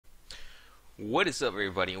What is up,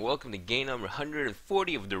 everybody, and welcome to game number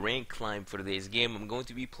 140 of the rank climb. For today's game, I'm going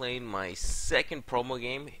to be playing my second promo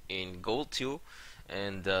game in Gold 2,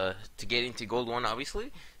 and to get into Gold 1,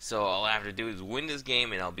 obviously. So all I have to do is win this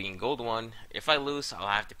game, and I'll be in Gold 1. If I lose, I'll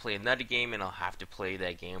have to play another game, and I'll have to play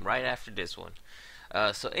that game right after this one.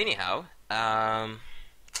 So anyhow, I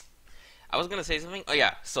was gonna say something. Oh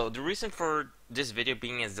yeah, so the reason for this video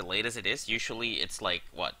being as delayed as it is, usually it's like,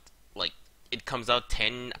 what? Like, it comes out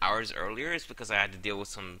 10 hours earlier is because I had to deal with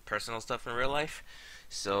some personal stuff in real life.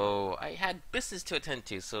 So I had business to attend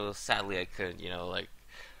to, so sadly I couldn't, like,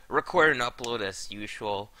 record and upload as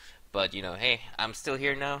usual. But, hey, I'm still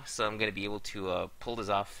here now, so I'm gonna be able to pull this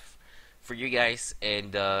off for you guys.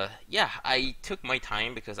 And, yeah, I took my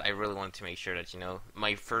time because I really wanted to make sure that,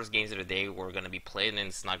 my first games of the day were gonna be played and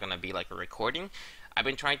it's not gonna be like a recording. I've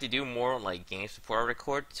been trying to do more like games before I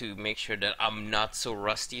record to make sure that I'm not so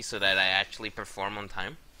rusty so that I actually perform on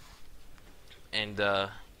time. And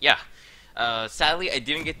yeah, sadly I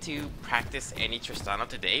didn't get to practice any Tristana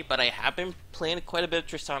today, but I have been playing quite a bit of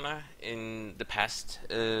Tristana in the past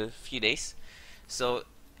few days. So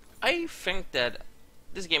I think that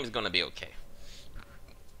this game is gonna be okay.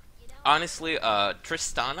 Honestly,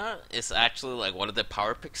 Tristana is actually like one of the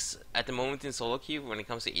power picks at the moment in solo queue when it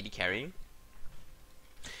comes to AD carrying.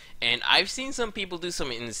 And I've seen some people do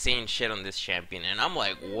some insane shit on this champion, and I'm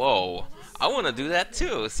like, whoa, I want to do that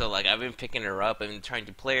too. So like, I've been picking her up, I've been trying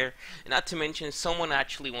to play her. And not to mention, someone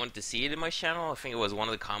actually wanted to see it in my channel. I think it was one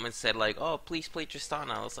of the comments said like, oh, please play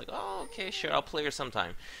Tristana. I was like, oh, okay, sure, I'll play her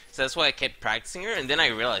sometime. So that's why I kept practicing her, and then I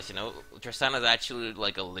realized, Tristana is actually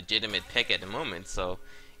like a legitimate pick at the moment. So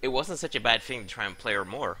it wasn't such a bad thing to try and play her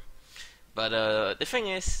more. But the thing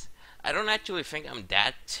is, I don't actually think I'm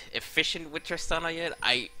that efficient with Tristana yet.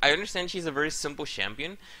 I understand she's a very simple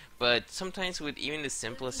champion, but sometimes with even the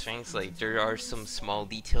simplest things, like there are some small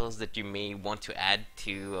details that you may want to add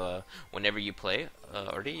to whenever you play.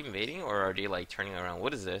 Are they invading or are they like turning around?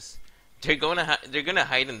 What is this? They're gonna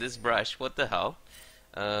hide in this brush. What the hell?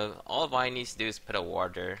 All Vi needs to do is put a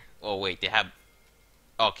ward there. Oh wait, they have.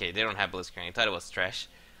 Okay, they don't have Blitzcrank. I thought it was trash.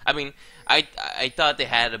 I mean, I thought they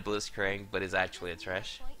had a Blitzcrank, but it's actually a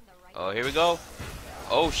trash. Oh, here we go.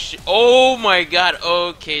 Oh shit. Oh my god.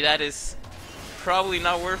 Okay, that is probably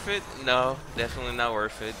not worth it. No, definitely not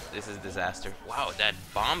worth it. This is disaster. Wow, that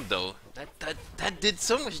bomb though. That did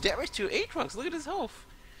so much damage to Aatrox. Look at his health.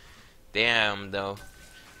 Damn though.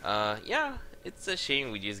 Yeah, it's a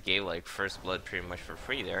shame we just gave like first blood pretty much for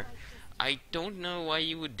free there. I don't know why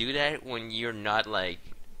you would do that when you're not like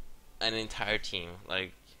an entire team.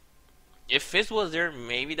 Like, if Fizz was there,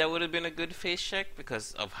 maybe that would have been a good face check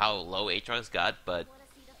because of how low Aatrox got, but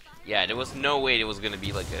yeah, there was no way it was going to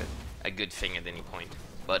be like a good thing at any point.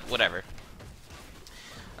 But whatever.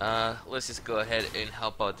 Let's just go ahead and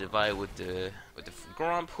help out Devi with the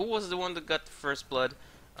Gromp. Who was the one that got the first blood?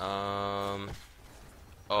 Oh,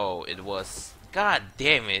 it was... God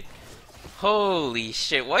damn it. Holy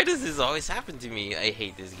shit, why does this always happen to me? I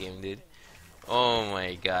hate this game, dude. Oh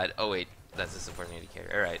my god. Oh wait, that's a support AD carry.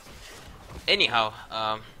 Alright. Anyhow,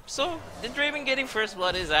 so the Draven getting first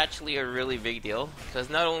blood is actually a really big deal because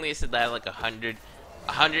not only is it that like 100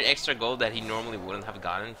 extra gold that he normally wouldn't have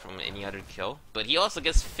gotten from any other kill, but he also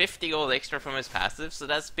gets 50 gold extra from his passive, so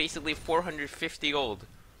that's basically 450 gold.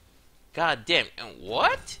 God damn! And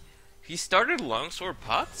what? He started longsword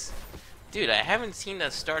pots? Dude, I haven't seen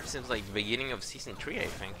that start since like the beginning of season 3, I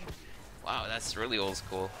think. Wow, that's really old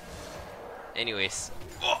school. Anyways,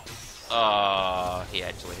 oh, he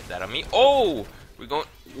actually hit that on me. Oh, we're going.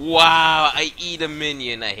 Wow, I eat a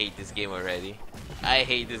minion. I hate this game already. I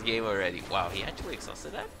hate this game already. Wow, he actually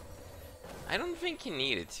exhausted that? I don't think he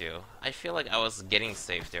needed to. I feel like I was getting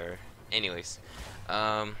safe there. Anyways,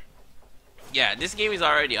 yeah, this game is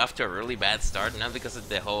already off to a really bad start. Not because of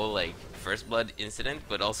the whole like first blood incident,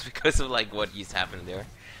 but also because of like what just happened there.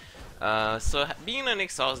 So being an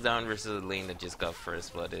exhaust down versus a lane that just got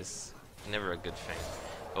first blood is never a good thing.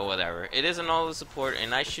 But whatever. It is an all support,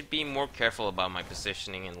 and I should be more careful about my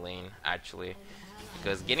positioning in lane, actually.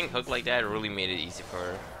 Because getting hooked like that really made it easy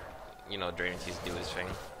for, Draven to do his thing.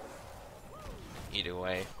 Either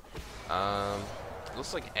way.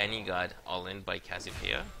 Looks like Annie got all in by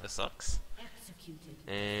Cassiopeia. That sucks.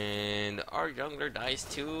 And our jungler dies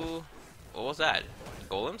too. What was that?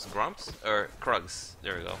 Golems? Grumps? Or Krugs.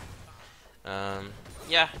 There we go.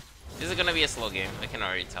 Yeah. This is gonna be a slow game, I can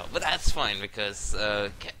already tell. But that's fine because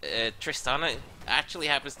Tristana actually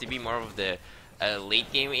happens to be more of the late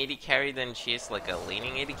game AD carry than she is like a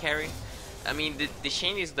laning AD carry. I mean, the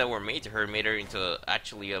changes that were made to her made her into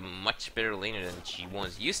actually a much better laner than she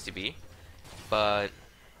once used to be. But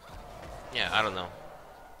yeah, I don't know.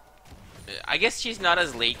 I guess she's not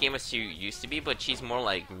as late game as she used to be, but she's more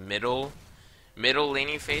like middle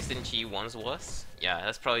laning phase than she once was. Yeah,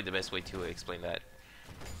 that's probably the best way to explain that.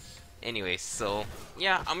 Anyway, so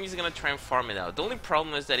yeah, I'm just gonna try and farm it out. The only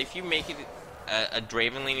problem is that if you make it a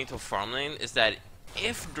Draven lane into a farm lane, is that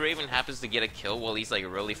if Draven happens to get a kill while he's like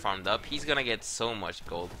really farmed up, he's gonna get so much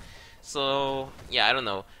gold. So yeah, I don't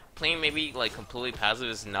know. Playing maybe like completely passive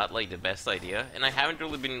is not like the best idea, and I haven't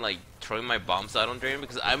really been like throwing my bombs out on Draven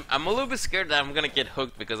because I'm a little bit scared that I'm gonna get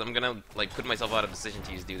hooked because I'm gonna like put myself out of position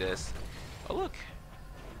to do this. Oh look.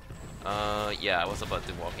 Yeah, I was about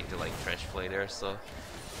to walk into like Thresh play there, so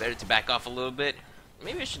better to back off a little bit.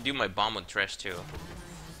 Maybe I should do my bomb on Thresh too.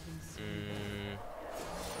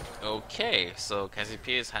 Okay, so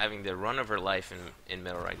Cassiopeia is having the run of her life in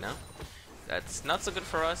middle right now. That's not so good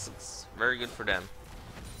for us, it's very good for them.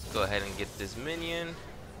 Let's go ahead and get this minion.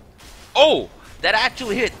 Oh! That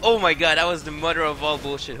actually hit! Oh my god, that was the mother of all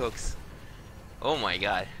bullshit hooks. Oh my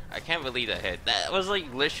god, I can't believe that hit. That was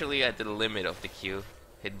like literally at the limit of the Q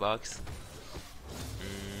hitbox.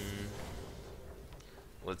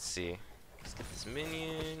 Let's see. Let's get this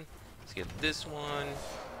minion. Let's get this one.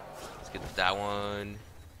 Let's get that one.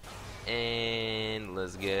 And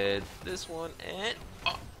let's get this one. And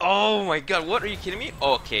oh my god, what, are you kidding me?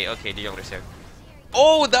 Okay, okay, the youngest here.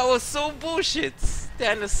 Oh, that was so bullshit.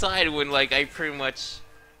 Stand aside when like I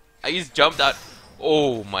just jumped out.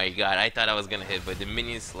 Oh my god, I thought I was gonna hit, but the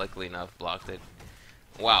minions luckily enough blocked it.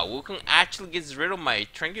 Wow, Wukong actually gets rid of my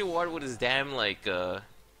Trinket Ward with his damn like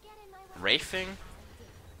Wraithing.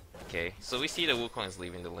 Okay, so we see that Wukong is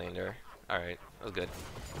leaving the lane there. Alright, that was good.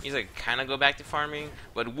 He's like kinda go back to farming,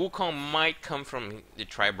 but Wukong might come from the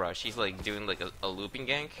Tri-Brush. He's like doing like a looping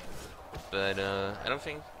gank. But I don't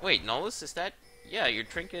think, wait, Nolus, is that? Yeah, your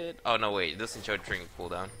Trinket. Oh no, wait, it doesn't show Trinket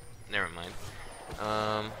cooldown. Never mind.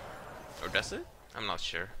 Or does it? I'm not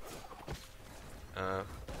sure.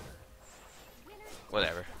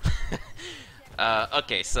 Whatever.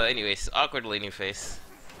 Okay, so anyways, awkward laning phase.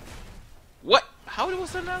 What? How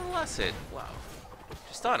was that not the last hit? Wow.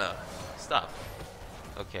 Tristana, stop.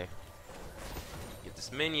 Okay. Get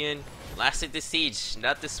this minion. Last hit the siege,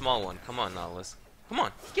 not the small one. Come on, Nautilus. Come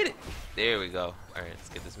on, get it. There we go. Alright, let's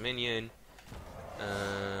get this minion.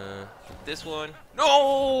 Get this one.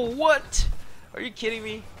 No! What? Are you kidding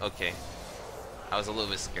me? Okay. I was a little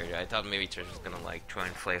bit scared. I thought maybe Trish was gonna like try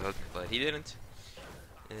and play hook, but he didn't.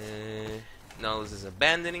 Nautilus is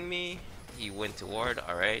abandoning me. He went to ward.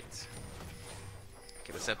 Alright.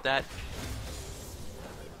 Can accept that.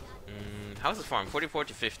 How's the farm? 44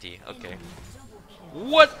 to 50. Okay.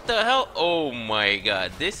 What the hell? Oh my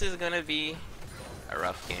god. This is gonna be a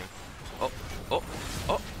rough game. Oh, oh,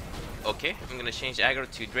 oh. Okay, I'm gonna change aggro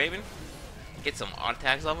to Draven. Get some odd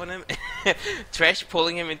tags off on him. Thresh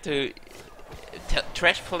pulling him into...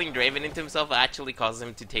 Thresh pulling Draven into himself actually causes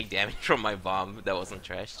him to take damage from my bomb. That wasn't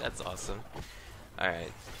Thresh. That's awesome.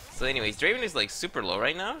 Alright. So anyways, Draven is like super low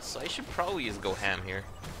right now, so I should probably just go ham here.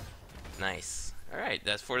 Nice. Alright,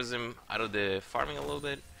 that forces him out of the farming a little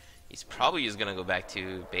bit. He's probably just gonna go back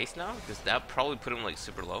to base now, because that probably put him like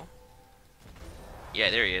super low. Yeah,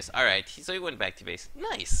 there he is. Alright, so he went back to base.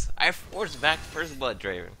 Nice! I forced back First Blood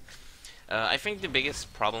Draven. I think the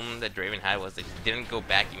biggest problem that Draven had was that he didn't go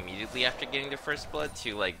back immediately after getting the First Blood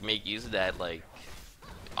to like make use of that like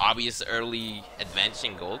obvious early advantage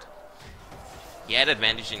in gold. He had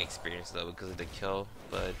advantage in experience though because of the kill,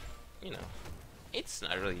 but you know, it's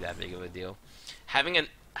not really that big of a deal. Having a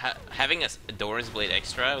Doran's Blade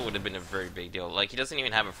extra would have been a very big deal. Like he doesn't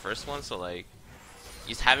even have a first one, so like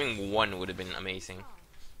just having one would have been amazing.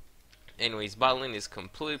 Anyways, bot lane is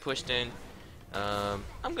completely pushed in.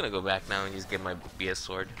 I'm gonna go back now and just get my BS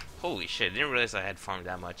sword. Holy shit, I didn't realize I had farmed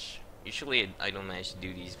that much. Usually I don't manage to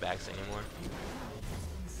do these backs anymore.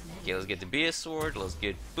 Okay, let's get the BS sword, let's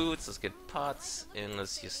get boots, let's get pots, and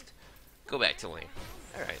let's just go back to lane.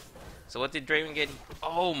 Alright. So what did Draven get?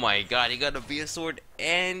 Oh my god, he got a BS sword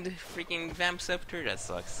and freaking Vamp Scepter? That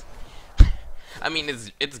sucks. I mean,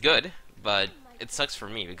 it's good, but it sucks for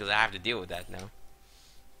me because I have to deal with that now.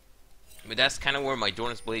 But that's kind of where my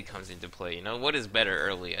Doran's Blade comes into play, you know? What is better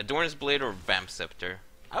early, a Doran's Blade or Vamp Scepter?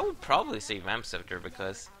 I would probably say Vamp Scepter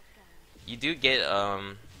because you do get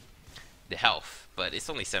the health, but it's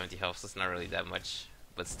only 70 health, so it's not really that much.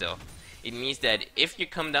 But still, it means that if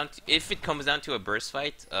it comes down to a burst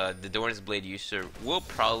fight, the Doran's Blade user will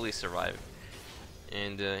probably survive.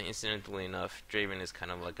 And incidentally enough, Draven is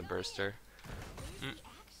kind of like a burster.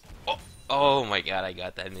 Oh my god, I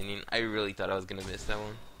got that minion. I really thought I was gonna miss that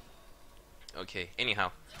one. Okay,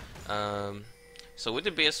 anyhow, So with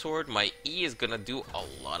the base sword, my E is gonna do a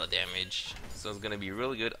lot of damage. So it's gonna be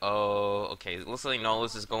really good. Oh, okay. It looks like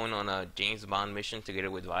Nolus is going on a James Bond mission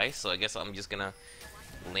together with Vice. So I guess I'm just gonna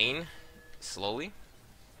lane slowly.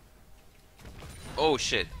 Oh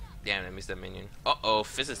shit. Damn, I missed that minion. Uh-oh,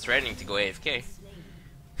 Fizz is threatening to go AFK.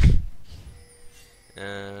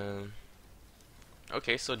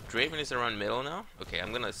 Okay, so Draven is around middle now. Okay,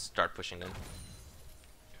 I'm gonna start pushing then.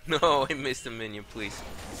 No, I missed a minion, please.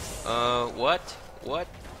 What?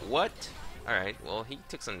 Alright, well, he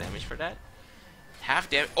took some damage for that. Half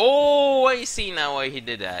damage. Oh, I see now why he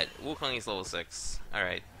did that. Wukong is level 6.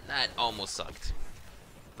 Alright, that almost sucked.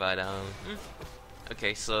 But,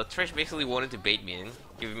 okay, so Thresh basically wanted to bait me in,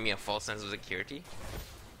 giving me a false sense of security.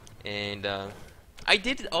 And, I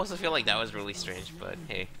did also feel like that was really strange, but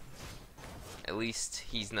hey. At least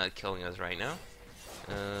he's not killing us right now.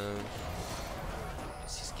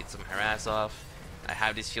 Let's just get some harass off. I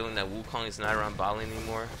have this feeling that Wukong is not around bot lane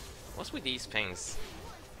anymore. What's with these pings?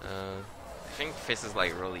 I think Fizz is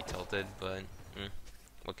like really tilted, but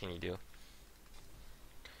what can you do?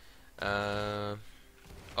 Oh,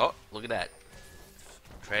 look at that.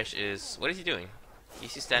 Thresh is... What is he doing?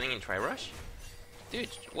 Is he standing in Tri-Rush? Dude,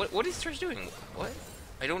 what is Thresh doing? What?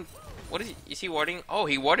 I don't... What is he... Is he warding... Oh,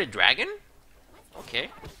 he warded Dragon? Okay.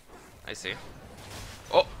 I see.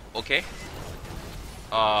 Oh, okay.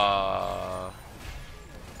 I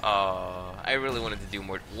really wanted to do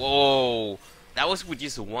more... Whoa! That was with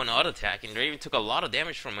just one auto attack, and Draven took a lot of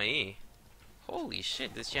damage from my E. Holy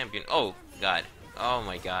shit, this champion... Oh, God. Oh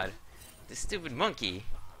my God. This stupid monkey.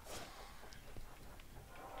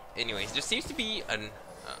 Anyways, there seems to be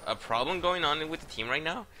a problem going on with the team right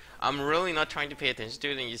now. I'm really not trying to pay attention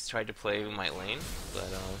to it and just try to play my lane, but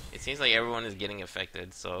it seems like everyone is getting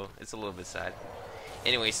affected, so it's a little bit sad.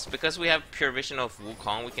 Anyways, because we have pure vision of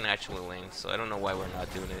Wukong, we can actually lane, so I don't know why we're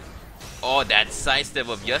not doing it. Oh, that sidestep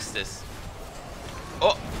of justice.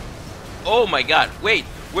 Oh, oh my God! Wait,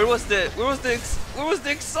 where was the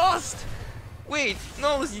exhaust? Wait,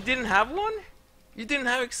 no, you didn't have one? You didn't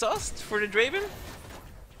have exhaust for the Draven?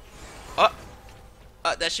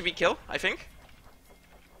 That should be kill, I think.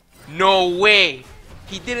 No way!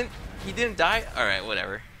 He didn't die? Alright,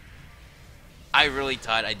 whatever. I really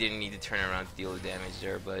thought I didn't need to turn around to deal the damage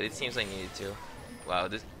there, but it seems I needed to. Wow,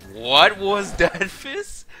 this... What was that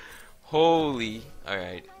fist? Holy...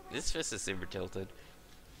 Alright, this fist is super tilted.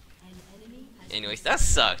 Anyways, that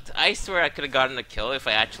sucked. I swear I could have gotten a kill if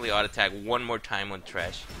I actually auto-attack one more time on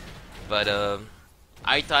Thresh. But,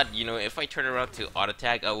 I thought, you know, if I turn around to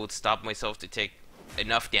auto-attack, I would stop myself to take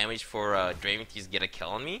enough damage for Draven to just get a kill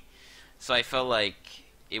on me. So I felt like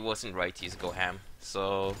it wasn't right to just go ham.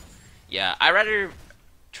 So yeah, I'd rather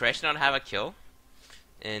Thresh not have a kill.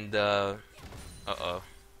 And I'm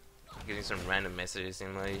getting some random messages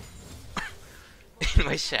in my in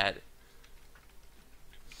my chat.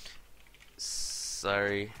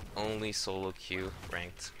 Sorry, only solo queue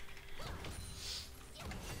ranked.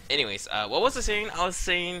 Anyways, what was I saying? I was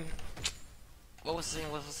saying... What was I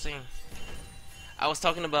saying? I was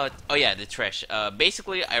talking about... Oh yeah, the Thresh.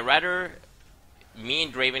 Basically, I'd rather me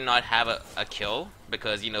and Draven not have a kill,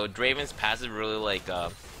 because, you know, Draven's passive really, like,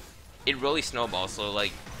 it really snowballs, so,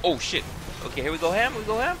 like... Oh, shit. Okay, here we go, ham.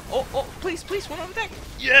 Oh, please, one more attack.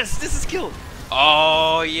 Yes, this is kill.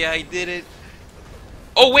 Oh, yeah, I did it.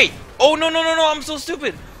 Oh, wait. Oh, no, I'm so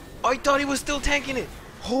stupid. I thought he was still tanking it.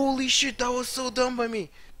 Holy shit, that was so dumb by me.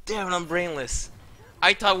 Damn, I'm brainless.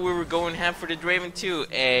 I thought we were going ham for the Draven too,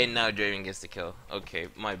 and now Draven gets the kill. Okay,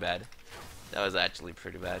 my bad. That was actually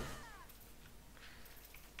pretty bad.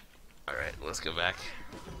 Alright, let's go back.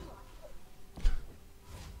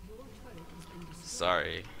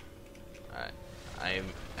 Sorry. I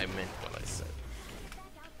meant what I said.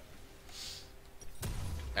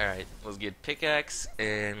 Alright, let's get pickaxe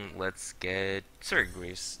and let's get Sword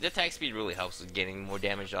Greaves. The attack speed really helps with getting more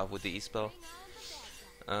damage off with the E-spell.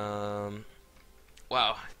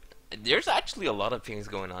 Wow, there's actually a lot of things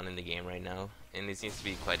going on in the game right now, and it seems to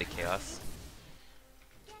be quite a chaos.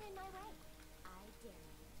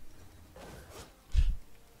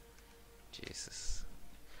 Jesus.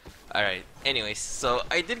 Alright, anyways, so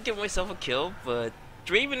I did give myself a kill, but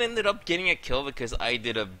Draven ended up getting a kill because I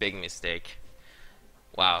did a big mistake.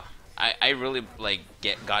 Wow. I really, like,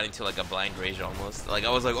 got into, like, a blind rage almost. Like, I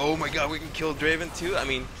was like, oh my god, we can kill Draven too? I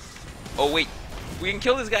mean, oh wait, we can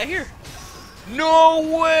kill this guy here.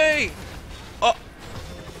 No way! Oh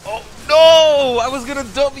no! I was gonna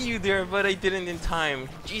W there, but I didn't in time.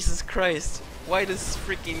 Jesus Christ. Why does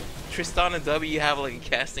freaking Tristana W have, like, a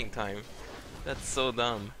casting time? That's so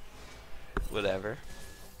dumb. Whatever.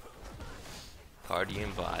 Party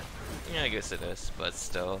and bot. Yeah, I guess it is, but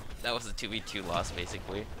still, that was a 2v2 loss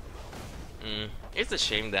basically. It's a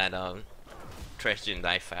shame that Trash didn't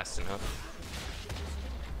die fast enough.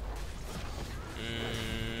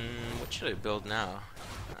 What should I build now?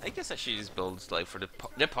 I guess I should just build like for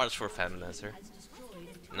the parts for Fandancer.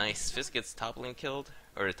 Nice, Fizz gets top lane killed,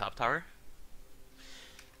 or the top tower.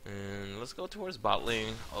 And let's go towards bot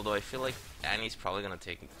lane, although I feel like Annie's probably gonna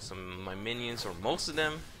take some of my minions, or most of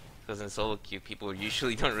them, because in solo queue people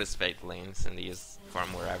usually don't respect lanes and they just farm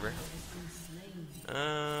wherever.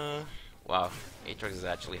 Wow, Aatrox is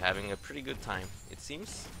actually having a pretty good time, it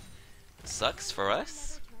seems. It sucks for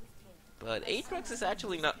us, but Aatrox is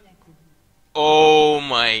actually not... Oh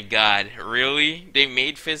my god, really? They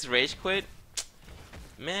made Fizz rage quit?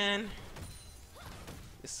 Man,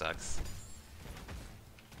 this sucks.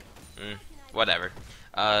 Whatever.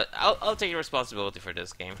 I'll take responsibility for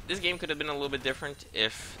this game. This game could have been a little bit different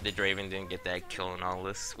if the Draven didn't get that kill in all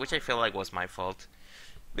this, which I feel like was my fault.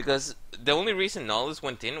 Because the only reason Nolus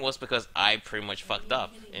went in was because I pretty much fucked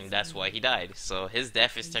up, and that's why he died. So his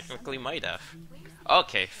death is technically my death.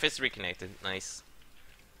 Okay, Fizz reconnected. Nice.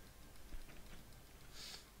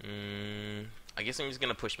 I guess I'm just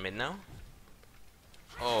gonna push mid now.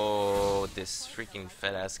 Oh, this freaking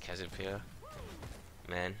fat ass Cassiopeia.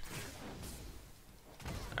 Man.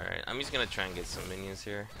 Alright, I'm just gonna try and get some minions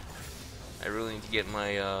here. I really need to get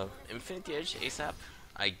my Infinity Edge ASAP.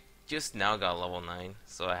 I just now got level 9,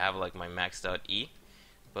 so I have like my maxed out E.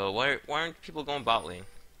 But why aren't people going bot lane?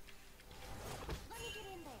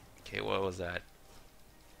 Okay, what was that?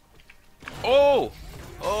 Oh!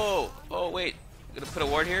 Oh, wait. Gonna put a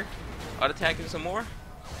ward here. Auto attack him some more.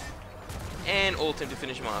 And ult him to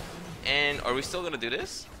finish him off. And are we still gonna do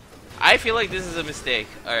this? I feel like this is a mistake.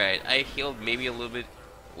 Alright, I healed maybe a little bit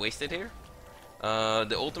wasted here.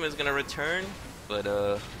 The ultimate is gonna return, but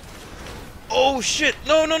oh shit!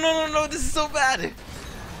 No, this is so bad!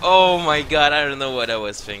 Oh my god, I don't know what I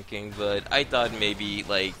was thinking, but I thought maybe,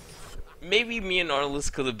 like, maybe me and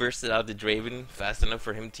Arliss could have bursted out the Draven fast enough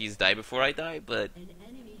for him to just die before I die, but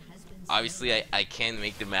obviously I can't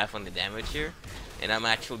make the math on the damage here, and I'm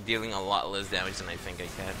actually dealing a lot less damage than I think I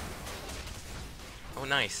can. Oh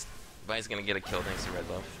nice. Vi's gonna get a kill thanks to red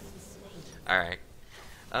buff. Alright.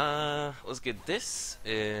 Let's get this,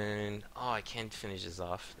 and oh, I can't finish this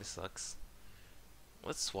off. This sucks.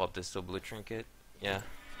 Let's swap this to blue trinket. Yeah.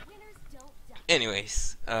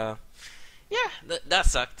 Anyways, yeah, that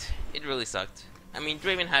sucked. It really sucked. I mean,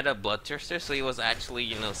 Draven had a bloodthirster, so he was actually,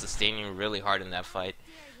 you know, sustaining really hard in that fight.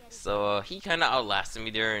 So he kind of outlasted me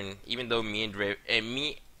there, and even though me and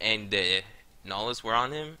Nolus were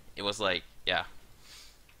on him, it was like, yeah.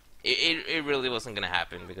 It really wasn't gonna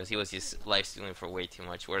happen because he was just life stealing for way too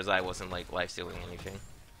much, whereas I wasn't like life stealing anything.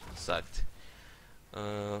 Sucked.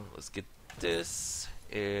 Let's get this,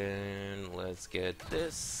 and let's get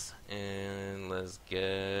this, and let's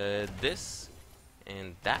get this,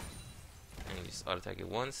 and that, and just auto attack it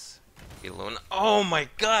once. Get alone. Oh my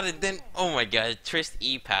god! And then oh my god, Trist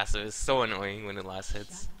E passive is so annoying when it last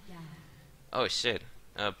hits. Oh shit.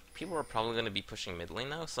 People are probably going to be pushing mid lane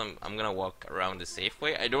now, so I'm going to walk around the safe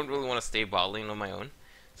way. I don't really want to stay bot lane on my own,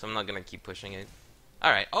 so I'm not going to keep pushing it.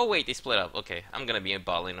 Alright, oh wait, they split up. Okay, I'm going to be in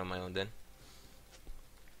bot lane on my own then.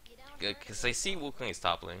 Good, because I see Wukong is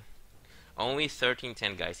top lane. Only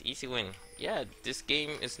 13-10 guys, easy win. Yeah, this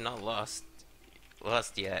game is not lost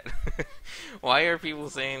yet. Why are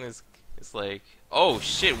people saying this? It's like, oh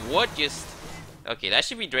shit, what just... Okay, that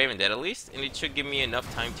should be Draven dead at least, and it should give me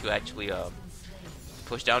enough time to actually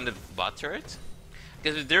push down the bot turret.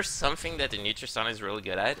 Because if there's something that the Tristana is really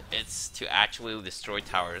good at, it's to actually destroy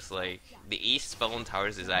towers. Like, the East spell on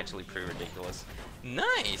towers is actually pretty ridiculous.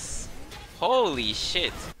 Nice! Holy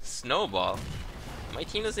shit! Snowball. My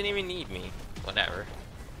team doesn't even need me. Whatever.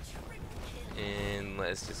 And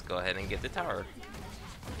let's just go ahead and get the tower.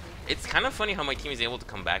 It's kind of funny how my team is able to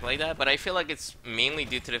come back like that, but I feel like it's mainly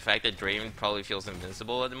due to the fact that Draven probably feels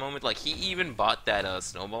invincible at the moment. Like, he even bought that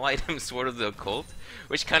snowball item, Sword of the Occult,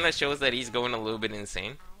 which kind of shows that he's going a little bit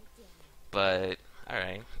insane. But,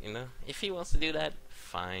 alright, you know, if he wants to do that,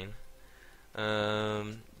 fine.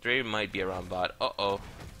 Draven might be around bot. Uh-oh.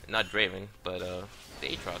 Not Draven, but the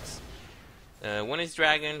Aatrox. When is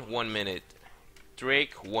Dragon? 1 minute.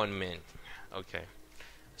 Drake, 1 minute. Okay.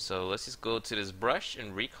 So let's just go to this brush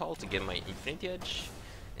and recall to get my Infinity Edge.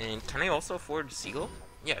 And can I also afford Seagull?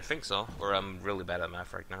 Yeah, I think so. Or I'm really bad at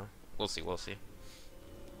math right now. We'll see, we'll see.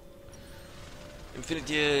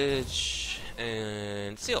 Infinity Edge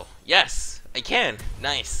and Seal. Yes, I can.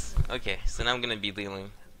 Nice. Okay, so now I'm gonna be dealing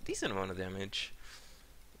a decent amount of damage.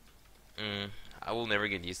 I will never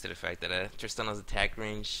get used to the fact that Tristana's attack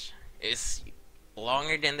range is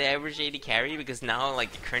longer than the average AD carry because now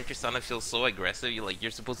like the current Tristana feels so aggressive.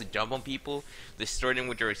 You're supposed to jump on people, destroy them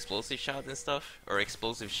with your explosive shot and stuff, or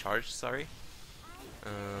explosive charge. Sorry.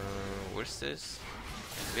 Where's this?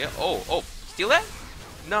 Yeah. Oh, steal that?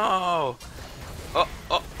 No. Oh.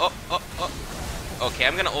 Okay,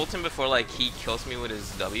 I'm gonna ult him before like he kills me with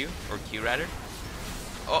his W or Q rather.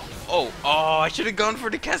 Oh! I should have gone for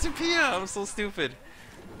the Cassiopeia. I'm so stupid.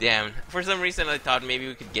 Damn. For some reason, I thought maybe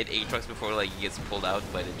we could get Aatrox before like he gets pulled out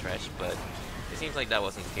by the trash, but it seems like that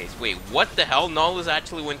wasn't the case. Wait, what the hell? Nolus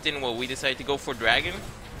actually went in while we decided to go for Dragon.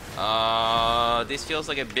 This feels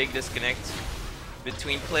like a big disconnect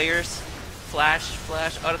between players. Flash,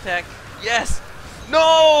 auto attack. Yes.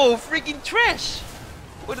 No, freaking trash.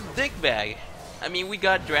 What a dick bag. I mean, we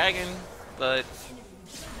got Dragon, but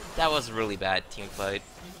that was a really bad team fight.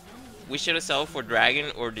 We should have settled for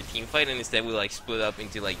Dragon or the team fight, and instead we like split up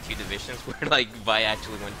into like 2 divisions where like Vi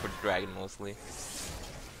actually went for Dragon mostly.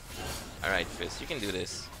 Alright, Fist, you can do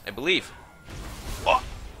this. I believe.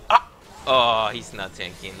 Oh, he's not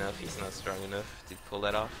tanky enough. He's not strong enough to pull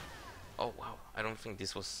that off. Oh wow, I don't think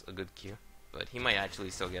this was a good Q, but he might actually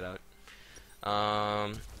still get out.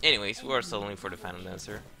 Anyways, we are settling for the Phantom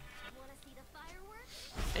Dancer.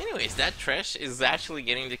 Anyways, that trash is actually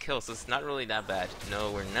getting the kill, so it's not really that bad.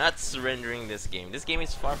 No, we're not surrendering this game. This game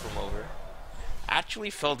is far from over. Actually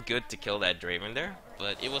felt good to kill that Draven there,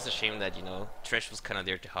 but it was a shame that, you know, Trash was kind of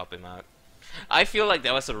there to help him out. I feel like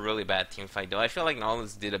that was a really bad team fight though. I feel like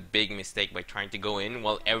Nolus did a big mistake by trying to go in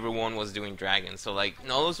while everyone was doing Dragon. So like,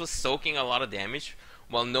 Nolus was soaking a lot of damage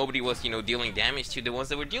while nobody was, you know, dealing damage to the ones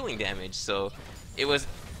that were dealing damage. So it was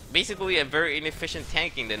basically a very inefficient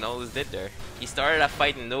tanking that Nolus did there. He started a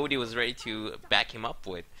fight and nobody was ready to back him up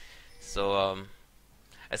with. So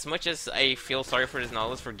as much as I feel sorry for this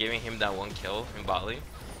Nolus for giving him that 1 kill in bot lane,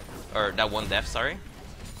 or that 1 death, sorry,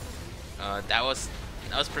 that was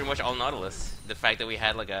pretty much all Nautilus. The fact that we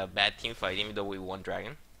had like a bad team fight even though we won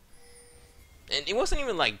Dragon. And it wasn't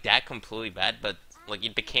even like that completely bad, but like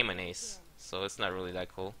it became an ace. So it's not really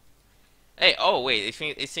that cool. Hey, oh wait,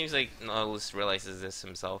 it seems like Nautilus realizes this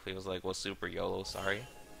himself. He was like, well, super YOLO, sorry.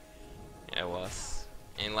 Yeah, it was.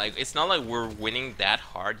 And like, it's not like we're winning that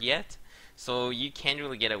hard yet, so you can't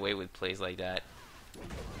really get away with plays like that.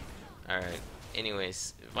 Alright,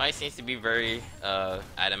 anyways, Vi seems to be very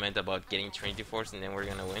adamant about getting Trinity Force and then we're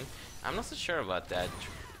gonna win. I'm not so sure about that.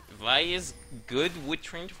 Vi is good with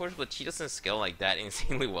Trinity Force, but she doesn't scale like that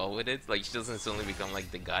insanely well with it. Like, she doesn't suddenly become like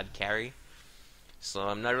the god carry. So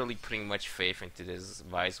I'm not really putting much faith into this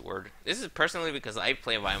Vi's word. This is personally because I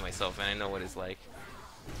play Vi myself and I know what it's like.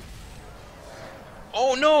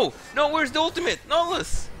 Oh no! No, where's the ultimate?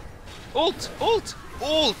 Nolus! Ult!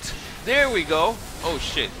 There we go! Oh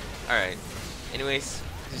shit. Alright. Anyways.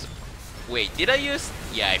 Wait, did I use?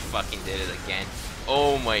 Yeah, I fucking did it again.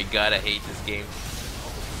 Oh my god, I hate this game.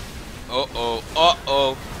 Uh-oh.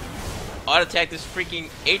 Auto attack this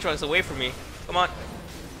freaking Aatrox away from me. Come on.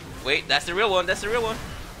 Wait, that's the real one.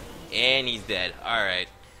 And he's dead. Alright.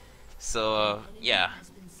 So, yeah.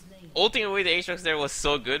 Ulting away the Aatrox there was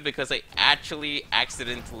so good because I actually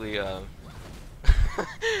accidentally, oh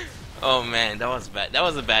man, that was bad. That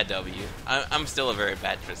was a bad W. I'm still a very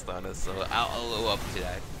bad Tristana, so I'll owe up to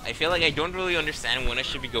that. I feel like I don't really understand when I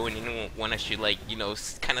should be going in and when I should, like, you know,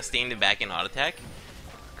 kind of stay in the back and auto attack.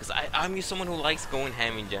 Because I'm just someone who likes going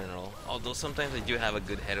ham in general. Although sometimes I do have a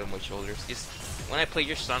good head on my shoulders. Just when I play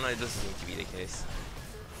your Tristana, it doesn't seem to be the case.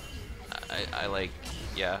 I like,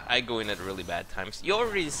 yeah, I go in at really bad times. You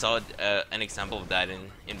already saw an example of that in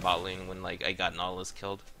bot lane when like I got Nautilus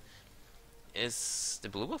killed. Is the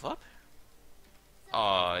blue buff up?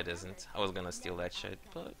 Oh, it isn't. I was gonna steal that shit,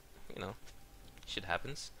 but you know, shit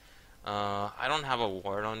happens. I don't have a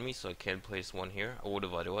ward on me, so I can't place one here. I would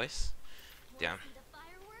have otherwise. Damn.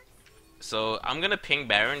 So I'm gonna ping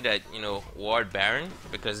Baron that, you know, ward Baron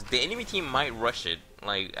because the enemy team might rush it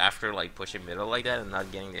like after like pushing middle like that and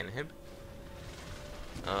not getting the inhib.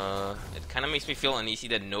 It kind of makes me feel uneasy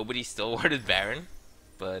that nobody still warded Baron,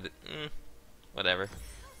 but whatever.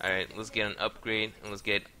 All right, let's get an upgrade and let's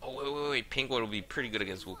get. Oh wait, pink ward will be pretty good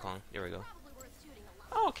against Wukong. There we go.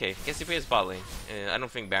 Oh, okay. Guess if he has bot lane, I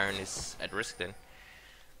don't think Baron is at risk then.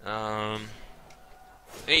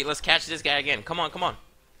 Hey, let's catch this guy again. Come on.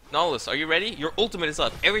 Nolus, are you ready? Your ultimate is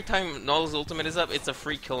up. Every time Nolus' ultimate is up, it's a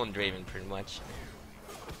free kill on Draven, pretty much.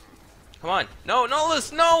 Come on. No,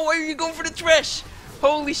 Nolus, no! Why are you going for the trash?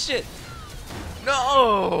 Holy shit.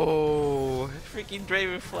 No! Freaking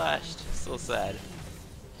Draven flashed. So sad.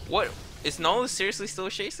 What? Is Nolus seriously still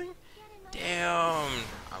chasing? Damn.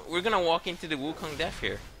 We're gonna walk into the Wukong death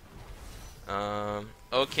here.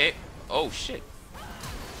 Okay. Oh, shit.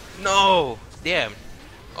 No! Damn.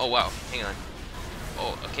 Oh wow. Hang on.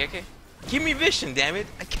 Oh, okay, okay. Give me vision, damn it.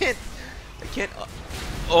 I can't.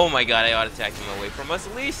 Oh my god, I auto-attacked him away from us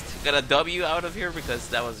at least. Got a W out of here because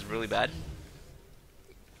that was really bad.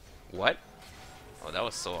 What? Oh, that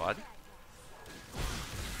was so odd.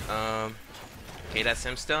 Okay, that's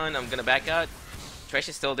him stunned. I'm gonna back out. Thresh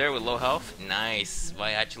is still there with low health. Nice.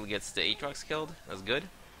 Vi actually gets the Aatrox killed. That's good.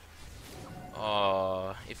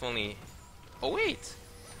 Oh, if only... Oh, wait.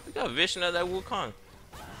 We got vision of that Wukong.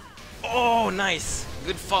 Oh, nice.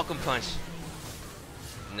 Good Falcon Punch.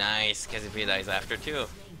 Nice. Cassiopea dies after, too.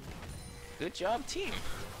 Good job, team.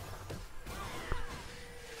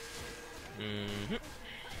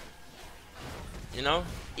 You know,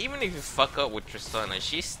 even if you fuck up with Tristana,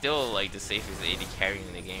 she's still like the safest AD carry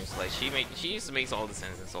in the game. So like she just makes all the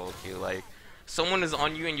sense in solo queue. Like someone is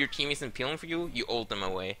on you and your team isn't peeling for you, you ult them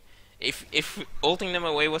away. If ulting them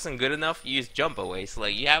away wasn't good enough, you just jump away. So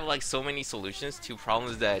like you have like so many solutions to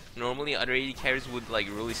problems that normally other AD carries would like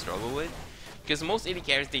really struggle with. Because most AD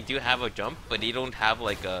carries, they do have a jump, but they don't have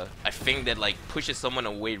like a thing that like pushes someone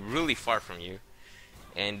away really far from you.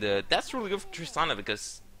 And that's really good for Tristana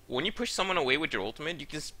because when you push someone away with your ultimate, you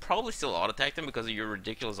can probably still auto-attack them because of your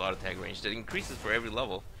ridiculous auto-attack range that increases for every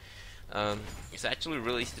level. It's actually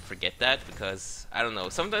really easy to forget that because, I don't know,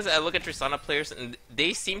 sometimes I look at Tristana players and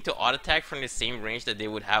they seem to auto-attack from the same range that they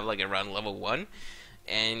would have like around level 1.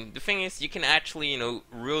 And the thing is, you can actually, you know,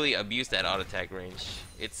 really abuse that auto-attack range.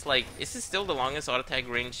 It's like, is this still the longest auto-attack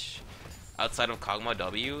range outside of Kog'Maw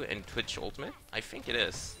W and Twitch Ultimate? I think it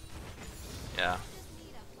is. Yeah.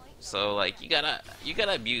 So like you gotta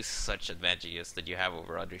abuse such advantages that you have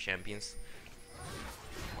over other champions.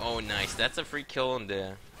 Oh nice, that's a free kill on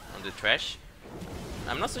the Thresh.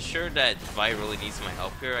 I'm not so sure that Vi really needs my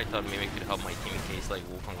help here. I thought maybe it could help my team in case like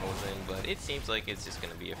Wukong goes in, but it seems like it's just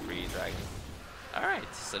gonna be a free dragon.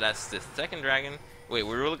 Alright, so that's the second dragon. Wait,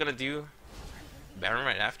 we're really gonna do Baron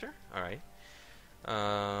right after? Alright.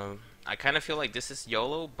 I kinda feel like this is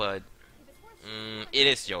YOLO, but it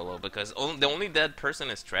is YOLO because the only dead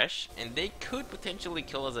person is Thresh, and they could potentially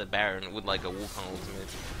kill us at Baron with like a Wukong ultimate.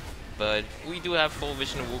 But we do have full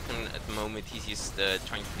vision of Wukong at the moment. He's just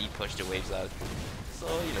trying to de-push the waves out, so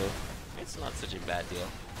you know it's not such a bad deal.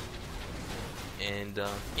 And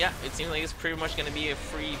yeah, it seems like it's pretty much gonna be a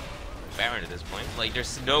free Baron at this point. Like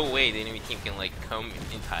there's no way the enemy team can like come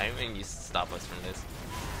in time and just stop us from this.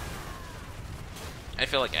 I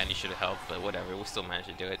feel like Andy should have helped, but whatever, we still managed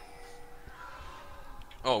to do it.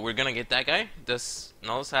 Oh, we're gonna get that guy? Does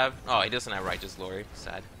Nullus have... Oh, he doesn't have Righteous Glory.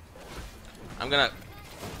 Sad. I'm gonna...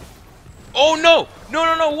 Oh, no! No,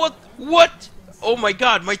 no, no! What? What? Oh my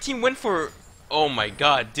god, my team went for... Oh my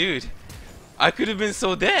god, dude. I could have been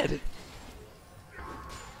so dead.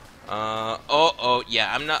 Oh,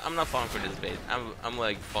 yeah, I'm not falling for this bait. I'm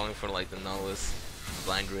like falling for like the Nullus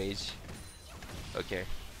Blind Rage. Okay.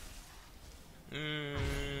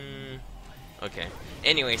 Okay.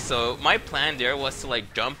 Anyway, so my plan there was to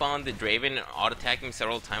like jump on the Draven and auto-attack him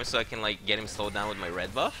several times so I can like get him slowed down with my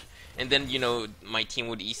red buff. And then, you know, my team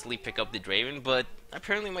would easily pick up the Draven, but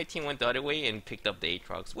apparently my team went the other way and picked up the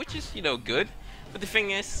Aatrox, which is, you know, good. But the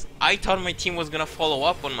thing is, I thought my team was gonna follow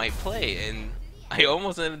up on my play, and I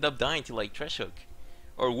almost ended up dying to like Thresh Hook.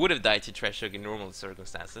 Or would have died to Thresh Hook in normal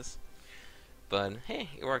circumstances. But hey,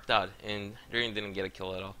 it worked out, and Draven didn't get a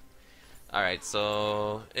kill at all. Alright,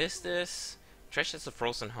 so is this... Thresh has a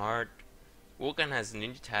Frozen Heart. Wukong has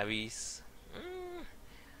Ninja Tabbies.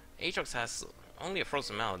 Aatrox has only a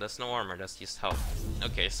Frozen Mallet. That's no armor, that's just health.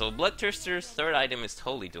 Okay, so Bloodthirster's third item is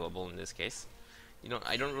totally doable in this case. You know,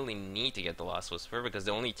 I don't really need to get the Last Whisper because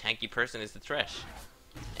the only tanky person is the Thresh.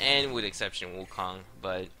 And with exception Wukong,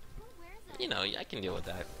 but you know, I can deal with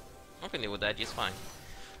that. I can deal with that just fine.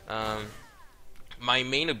 My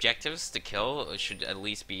main objectives to kill should at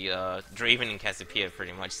least be Draven and Cassiopea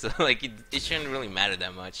pretty much. So like it shouldn't really matter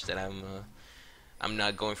that much that I'm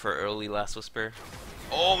not going for early Last Whisper.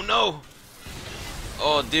 Oh no!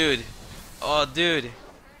 Oh dude! Oh dude!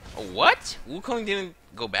 What? Wukong didn't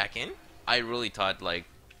go back in? I really thought like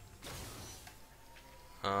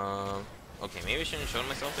okay, maybe I shouldn't have shown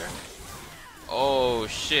myself there. Oh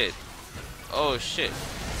shit! Oh shit!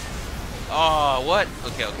 Oh, what?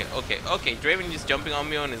 Okay. Draven just jumping on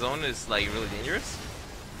me on his own is like really dangerous.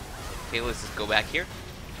 Okay, let's just go back here.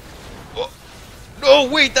 Oh, no,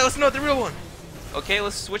 wait, that was not the real one. Okay,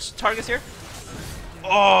 let's switch targets here.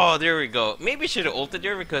 Oh, there we go. Maybe I should have ulted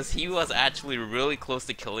there because he was actually really close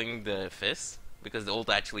to killing the Fist because the ult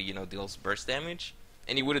actually, you know, deals burst damage.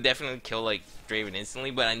 And he would have definitely killed like Draven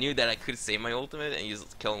instantly, but I knew that I could save my ultimate and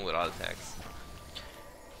just kill him with auto attacks.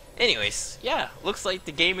 Anyways, yeah, looks like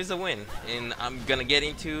the game is a win, and I'm gonna get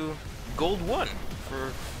into gold 1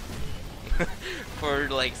 for for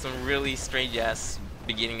like some really strange ass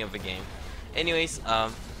beginning of the game. Anyways,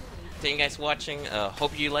 thank you guys for watching.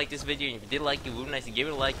 Hope you liked this video. If you did like it, it would be nice to give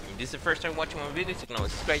it a like. If this is the first time watching my videos, you can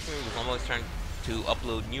always subscribe to me because I'm always trying to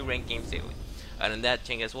upload new ranked games daily. Other than that,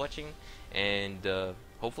 thank you guys for watching, and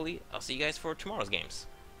hopefully I'll see you guys for tomorrow's games.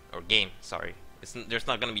 Or game, sorry. There's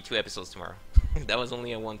not gonna be 2 episodes tomorrow. That was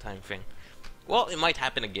only a one-time thing. Well, it might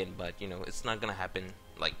happen again, but you know, it's not gonna happen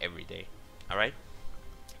like every day. Alright?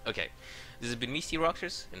 Okay. This has been me, Steve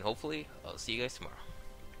Roxers, and hopefully I'll see you guys tomorrow.